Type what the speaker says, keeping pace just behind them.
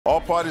All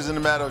parties in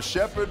the matter of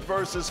Shepard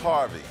versus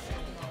Harvey.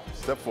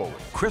 Step forward.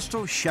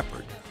 Christel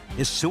Shepard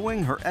is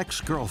suing her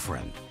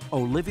ex-girlfriend,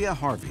 Olivia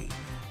Harvey,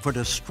 for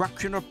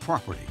destruction of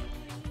property,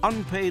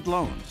 unpaid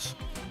loans,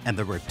 and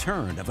the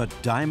return of a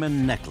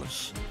diamond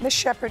necklace. Miss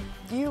Shepard,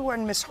 you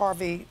and Miss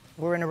Harvey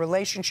were in a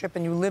relationship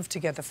and you lived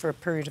together for a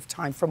period of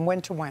time. From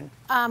when to when?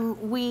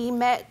 We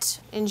met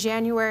in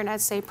January, and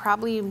I'd say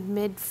probably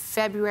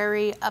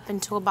mid-February up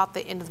until about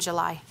the end of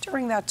July.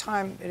 During that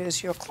time, it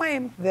is your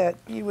claim that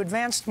you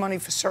advanced money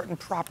for certain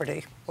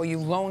property, or you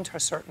loaned her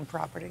certain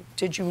property.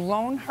 Did you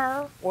loan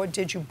her, or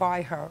did you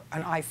buy her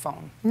an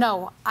iPhone?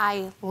 No,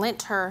 I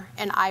lent her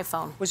an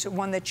iPhone. Was it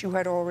one that you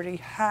had already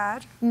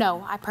had?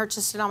 No, I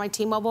purchased it on my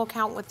T-Mobile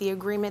account with the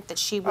agreement that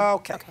she would...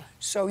 Okay.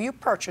 So you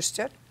purchased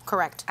it.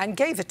 Correct. And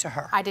gave it to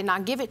her? I did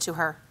not give it to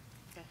her.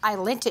 I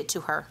lent it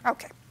to her.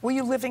 Okay. Were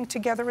you living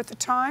together at the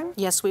time?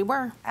 Yes, we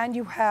were. And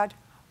you had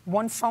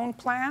one phone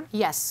plan?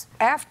 Yes.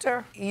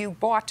 After you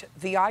bought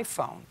the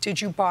iPhone, did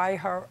you buy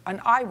her an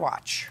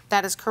iWatch?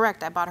 That is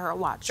correct. I bought her a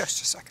watch.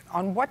 Just a second.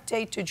 On what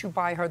date did you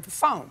buy her the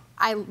phone?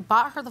 I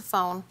bought her the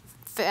phone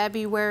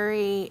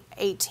February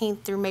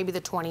 18th through maybe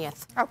the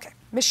 20th. Okay.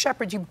 Miss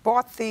Shepard, you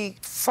bought the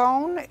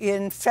phone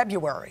in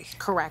February.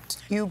 Correct.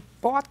 You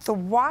bought the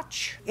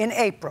watch in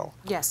April.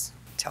 Yes.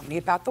 Tell me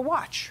about the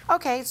watch.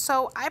 Okay,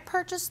 so I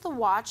purchased the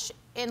watch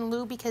in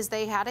lieu because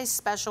they had a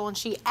special, and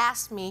she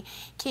asked me,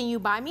 can you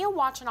buy me a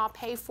watch and I'll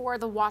pay for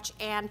the watch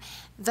and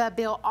the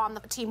bill on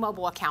the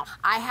T-Mobile account.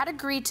 I had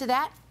agreed to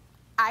that.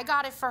 I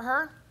got it for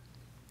her.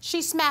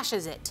 She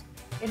smashes it.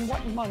 In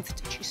what month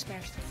did she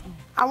smash the phone?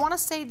 I want to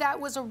say that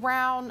was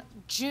around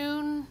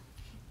June.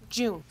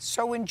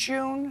 So in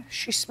June,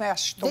 she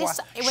smashed the watch.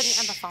 It wasn't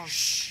on the phone.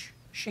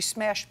 She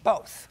smashed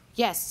both?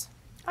 Yes.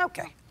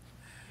 Okay.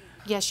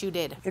 Yes, you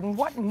did. In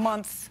what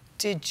month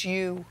did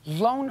you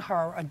loan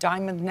her a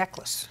diamond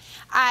necklace?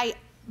 I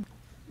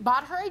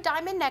bought her a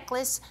diamond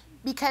necklace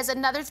because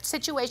another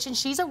situation,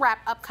 she's a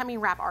upcoming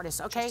rap artist,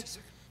 okay?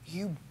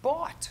 You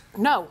bought?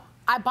 No.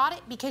 I bought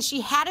it because she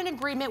had an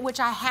agreement,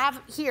 which I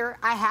have here.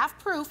 I have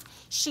proof.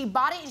 She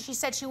bought it and she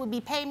said she would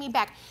be paying me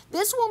back.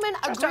 This woman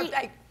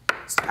agreed.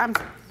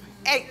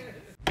 Hey.